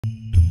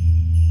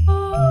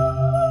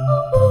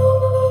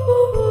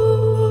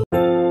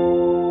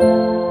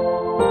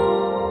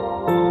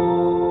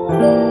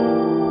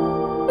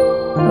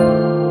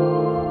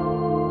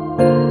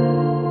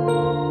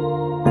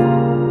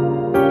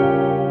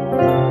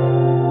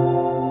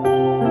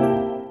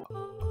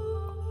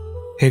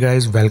Hey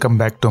guys, welcome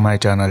back to my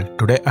channel.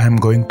 Today I am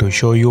going to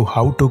show you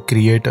how to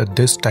create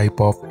this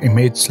type of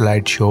image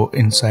slideshow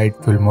inside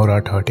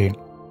Filmora 13.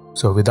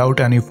 So without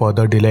any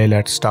further delay,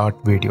 let's start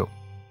video.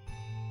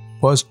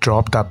 First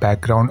drop the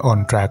background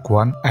on track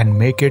 1 and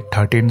make it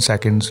 13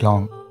 seconds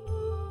long.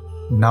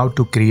 Now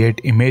to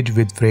create image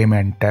with frame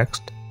and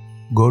text,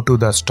 go to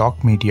the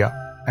stock media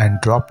and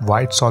drop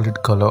white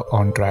solid color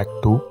on track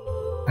 2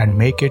 and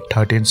make it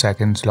 13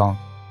 seconds long.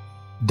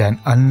 Then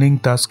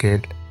unlink the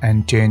scale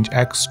and change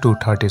X to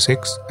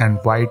 36 and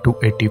Y to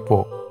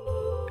 84.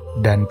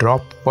 Then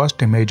drop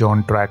first image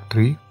on track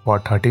 3 for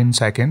 13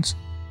 seconds.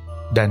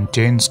 Then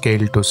change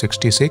scale to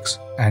 66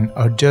 and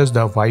adjust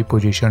the Y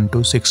position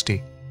to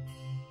 60.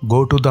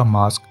 Go to the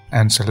mask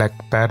and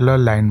select parallel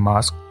line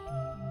mask.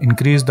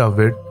 Increase the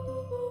width.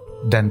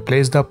 Then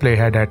place the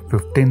playhead at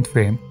 15th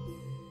frame.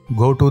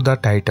 Go to the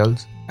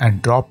titles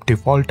and drop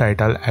default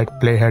title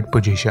at playhead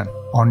position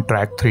on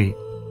track 3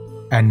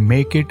 and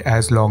make it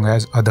as long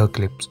as other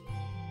clips.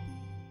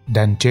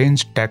 Then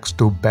change text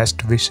to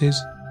best wishes.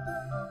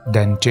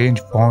 Then change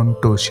font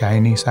to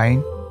shiny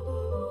sign.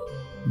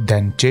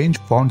 Then change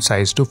font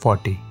size to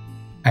 40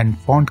 and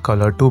font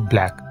color to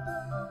black.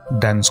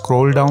 Then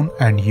scroll down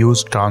and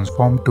use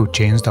transform to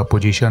change the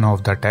position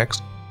of the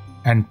text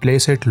and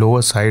place it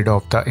lower side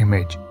of the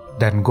image.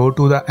 Then go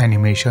to the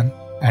animation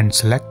and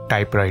select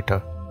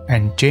typewriter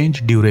and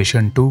change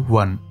duration to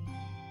 1.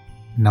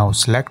 Now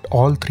select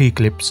all 3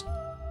 clips,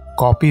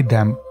 copy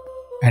them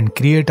and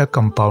create a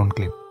compound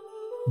clip.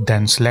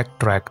 Then select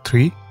track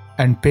 3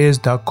 and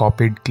paste the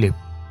copied clip.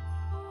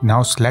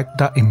 Now select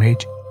the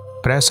image,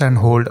 press and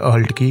hold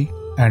Alt key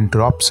and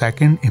drop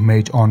second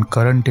image on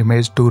current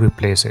image to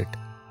replace it.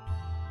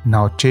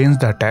 Now change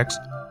the text,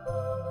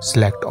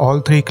 select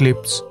all 3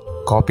 clips,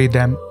 copy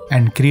them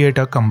and create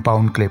a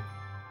compound clip.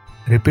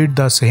 Repeat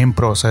the same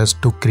process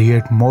to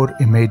create more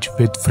image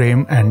with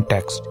frame and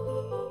text.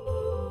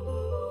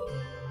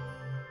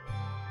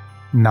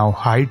 Now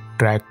hide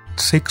track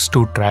 6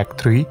 to track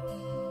 3.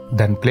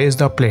 Then place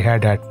the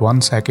playhead at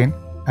 1 second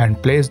and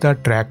place the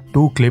track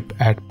 2 clip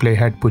at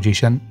playhead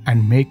position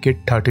and make it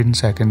 13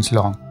 seconds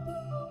long.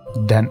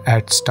 Then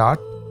at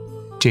start,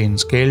 change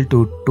scale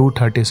to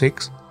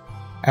 236,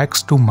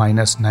 X to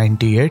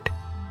 -98,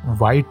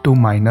 Y to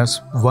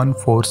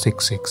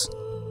 -1466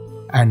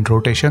 and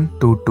rotation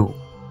to 2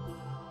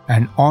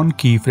 and on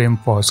keyframe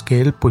for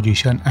scale,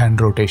 position and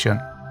rotation.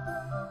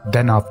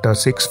 Then after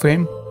 6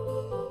 frame,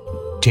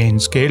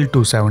 change scale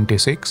to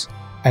 76,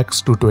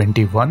 X to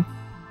 21,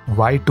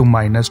 Y to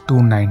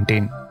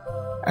 -219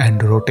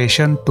 and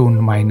rotation to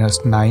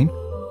 -9.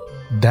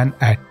 Then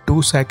at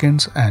 2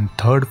 seconds and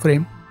 3rd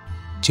frame,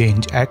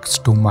 change X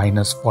to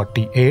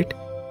 -48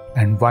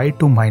 and Y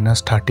to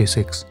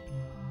 -36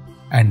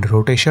 and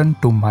rotation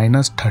to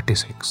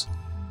 -36.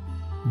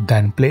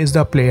 Then place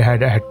the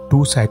playhead at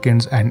 2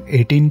 seconds and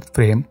 18th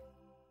frame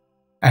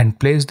and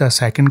place the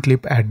second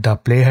clip at the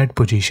playhead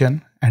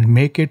position and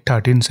make it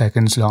 13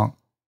 seconds long.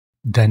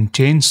 Then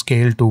change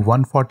scale to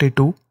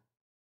 142,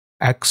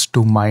 X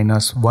to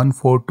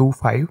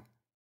 -1425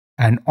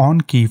 and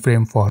on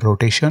keyframe for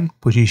rotation,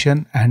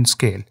 position and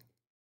scale.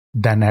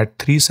 Then at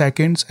 3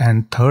 seconds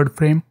and 3rd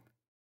frame,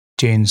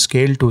 change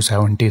scale to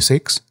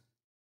 76,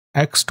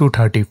 X to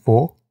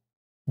 34,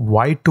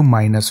 Y to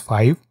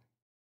 -5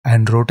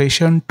 and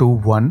rotation to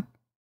 1.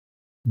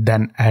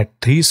 Then at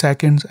 3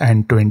 seconds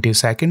and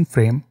 22nd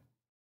frame,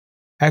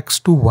 X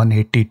to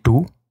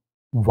 182,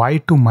 Y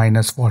to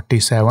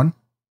 -47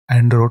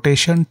 and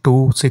rotation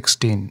to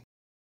 16.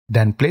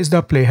 Then place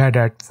the playhead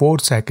at 4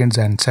 seconds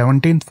and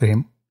 17th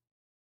frame.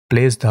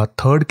 Place the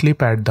 3rd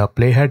clip at the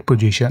playhead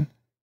position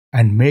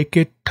and make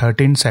it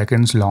 13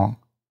 seconds long.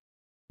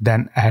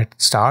 Then at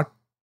start,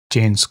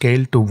 change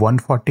scale to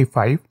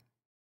 145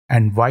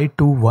 and Y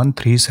to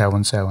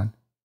 1377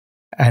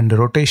 and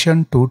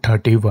rotation to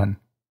 31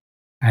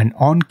 and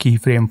on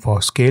keyframe for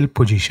scale,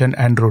 position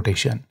and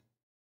rotation.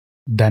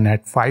 Then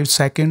at 5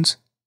 seconds,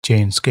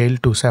 change scale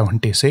to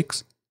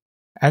 76,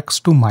 X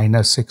to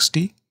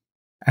 -60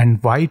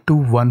 and Y to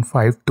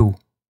 152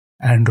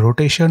 and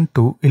rotation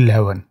to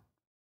 11.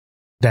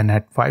 Then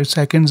at 5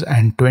 seconds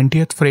and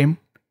 20th frame,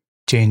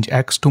 change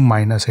X to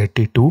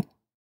 -82,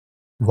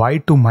 Y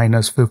to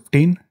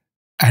 -15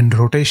 and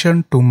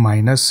rotation to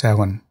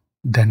 -7.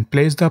 Then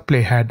place the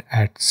playhead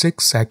at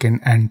 6 second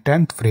and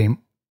 10th frame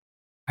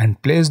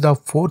and place the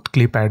 4th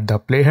clip at the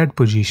playhead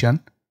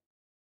position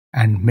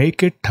and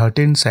make it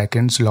 13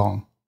 seconds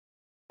long.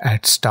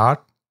 At start,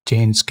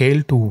 change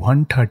scale to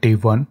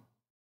 131,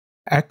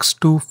 X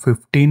to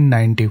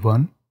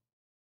 1591,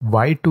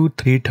 Y to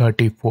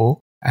 334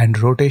 and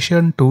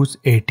rotation to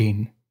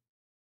 18.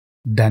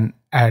 Then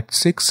at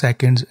 6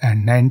 seconds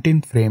and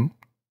 19th frame,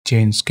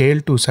 change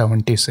scale to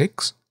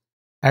 76,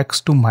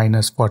 X to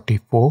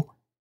 -44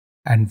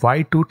 and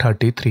Y to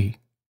 33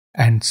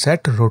 and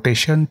set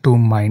rotation to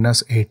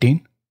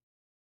 -18.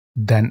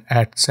 Then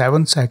at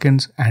 7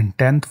 seconds and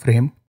 10th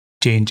frame,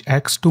 change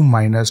X to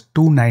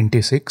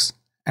 -296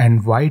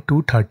 and Y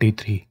to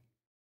 33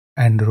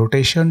 and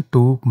rotation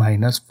to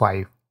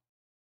 -5.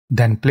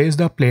 Then place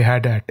the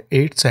playhead at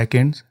 8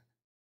 seconds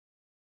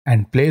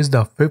and place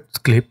the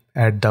fifth clip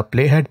at the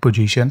playhead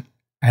position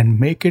and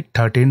make it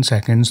 13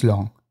 seconds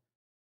long,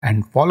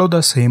 and follow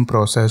the same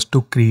process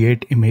to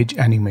create image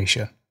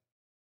animation.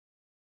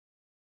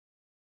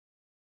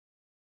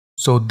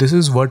 So this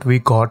is what we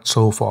got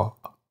so far.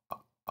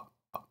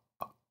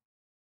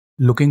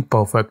 Looking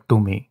perfect to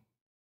me.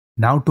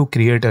 Now to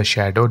create a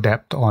shadow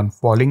depth on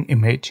falling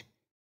image,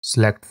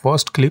 select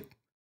first clip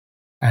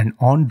and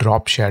on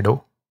drop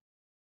shadow,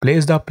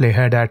 place the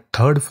playhead at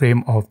third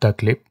frame of the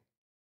clip,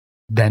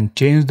 then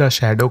change the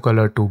shadow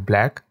color to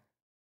black,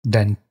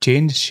 then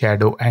change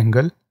shadow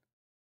angle,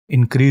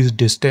 increase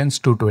distance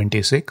to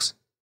 26,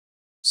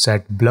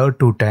 set blur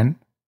to 10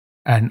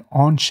 and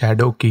on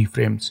shadow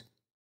keyframes.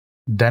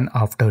 Then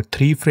after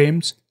 3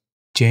 frames,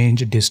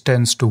 change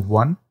distance to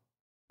 1,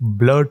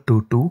 blur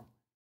to 2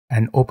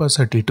 and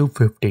opacity to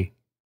 50.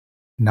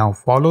 Now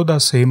follow the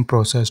same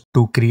process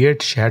to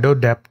create shadow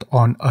depth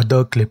on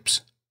other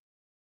clips.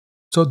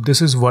 So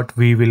this is what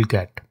we will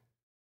get.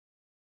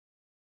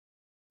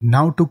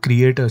 Now to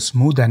create a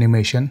smooth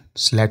animation,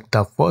 select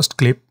the first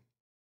clip,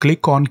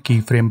 click on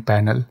keyframe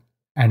panel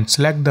and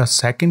select the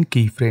second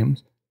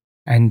keyframe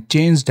and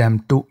change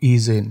them to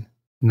ease in.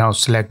 Now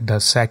select the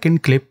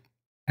second clip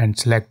and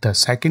select the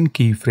second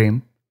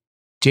keyframe,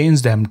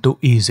 change them to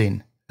ease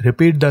in.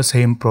 Repeat the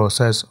same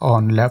process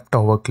on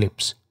leftover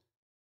clips.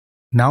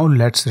 Now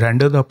let's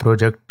render the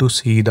project to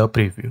see the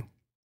preview.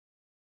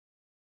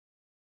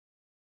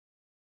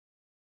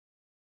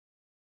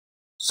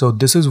 So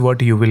this is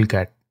what you will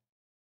get.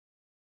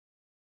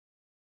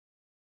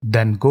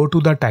 Then go to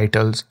the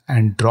titles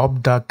and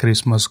drop the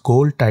Christmas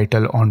Gold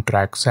title on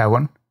track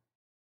 7.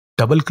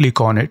 Double click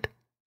on it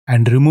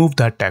and remove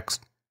the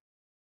text.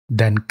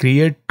 Then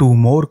create 2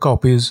 more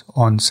copies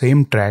on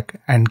same track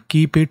and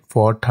keep it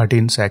for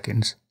 13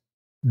 seconds.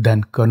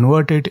 Then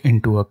convert it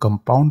into a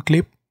compound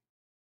clip.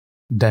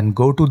 Then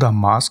go to the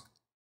mask,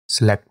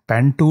 select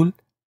pen tool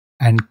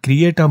and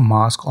create a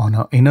mask on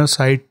the inner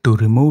side to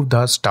remove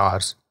the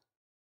stars.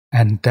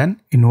 And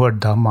then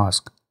invert the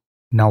mask.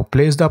 Now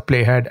place the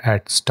playhead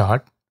at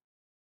start,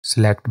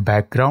 select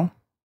background,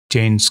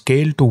 change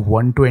scale to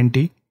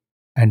 120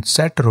 and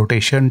set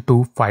rotation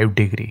to 5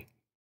 degree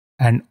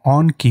and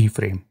on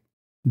keyframe.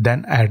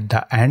 Then at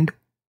the end,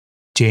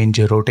 change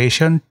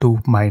rotation to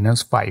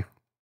 -5.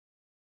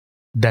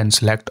 Then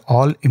select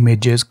all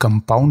images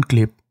compound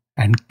clip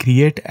and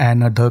create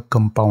another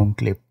compound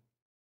clip.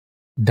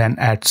 Then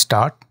at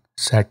start,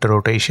 set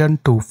rotation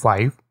to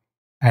 5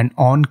 and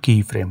on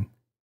keyframe.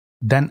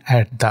 Then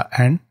at the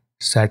end,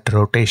 set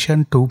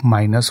rotation to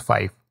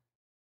 -5.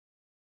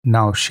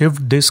 Now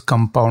shift this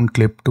compound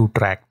clip to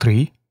track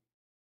 3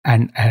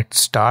 and at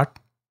start,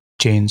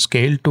 change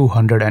scale to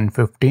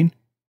 115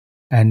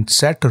 and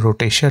set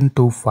rotation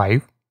to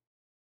 5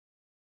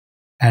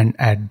 and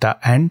at the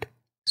end,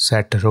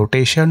 set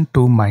rotation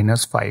to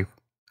 -5.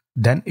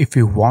 Then if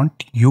you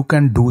want, you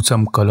can do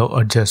some color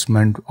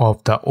adjustment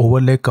of the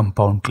overlay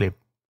compound clip.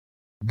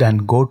 Then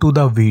go to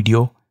the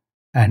video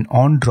and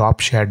on drop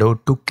shadow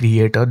to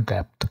create a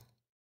depth.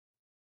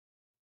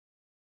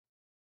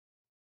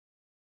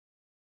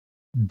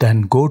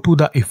 Then go to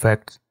the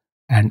effects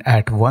and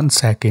at 1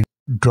 second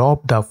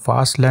drop the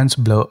fast lens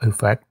blur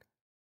effect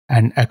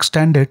and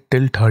extend it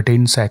till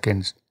 13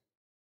 seconds.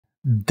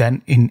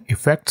 Then in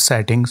effect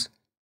settings,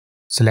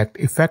 select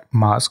effect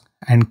mask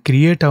and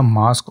create a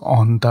mask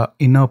on the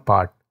inner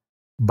part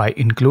by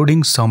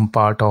including some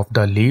part of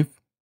the leaf,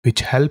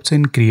 which helps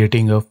in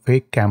creating a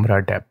fake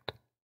camera depth.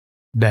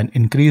 Then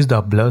increase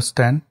the blur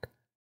strength,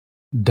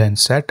 then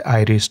set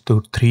iris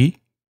to 3.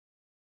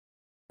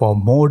 For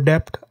more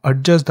depth,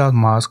 adjust the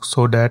mask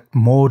so that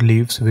more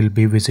leaves will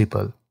be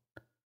visible.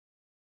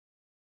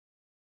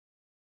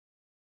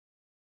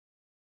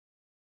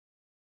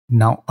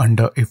 Now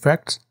under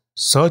effects,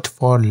 search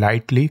for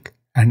light leak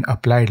and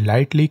apply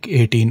light leak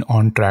 18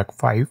 on track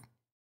 5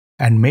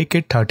 and make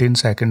it 13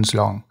 seconds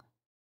long.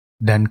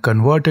 Then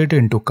convert it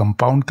into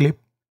compound clip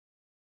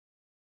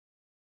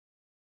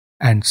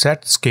and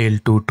set scale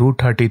to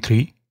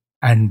 233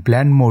 and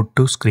blend mode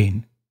to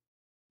screen.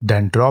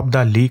 Then drop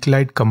the leak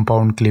light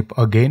compound clip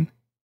again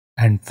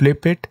and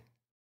flip it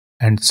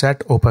and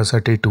set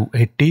opacity to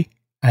 80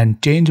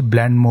 and change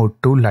blend mode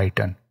to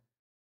lighten.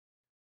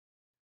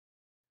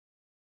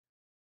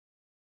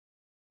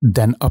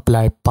 Then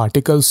apply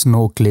particle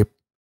snow clip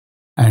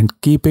and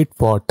keep it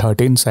for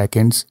 13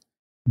 seconds.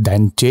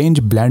 Then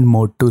change blend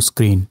mode to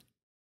screen.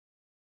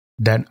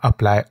 Then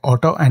apply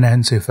auto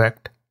enhance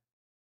effect.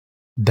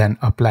 Then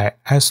apply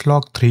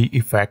S-Log 3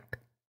 effect.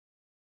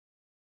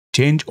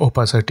 Change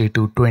opacity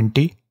to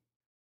 20.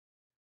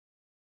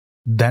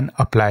 Then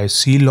apply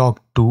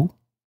C-Log 2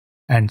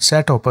 and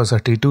set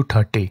opacity to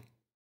 30.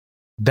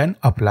 Then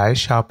apply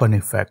sharpen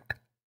effect.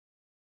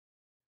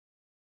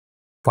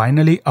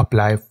 Finally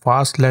apply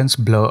fast lens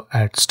blur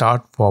at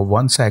start for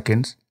 1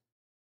 second.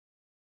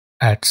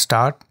 At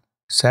start,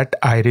 set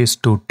iris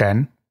to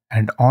 10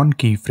 and on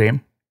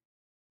keyframe.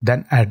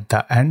 Then at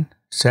the end,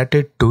 set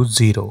it to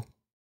 0.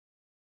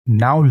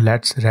 Now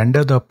let's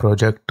render the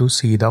project to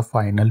see the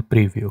final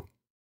preview.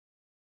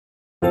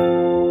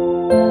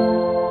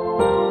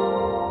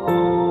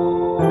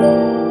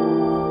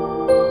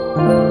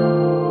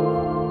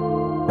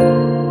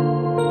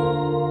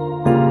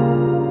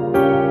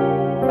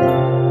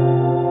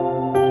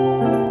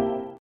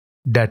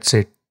 That's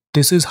it.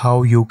 This is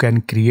how you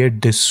can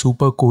create this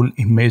super cool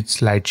image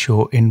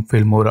slideshow in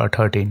Filmora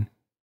 13.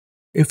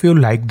 If you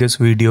like this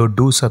video,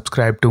 do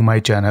subscribe to my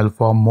channel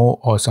for more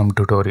awesome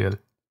tutorial.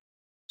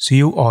 See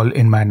you all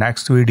in my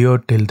next video.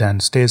 Till then,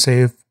 stay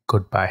safe.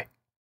 Goodbye.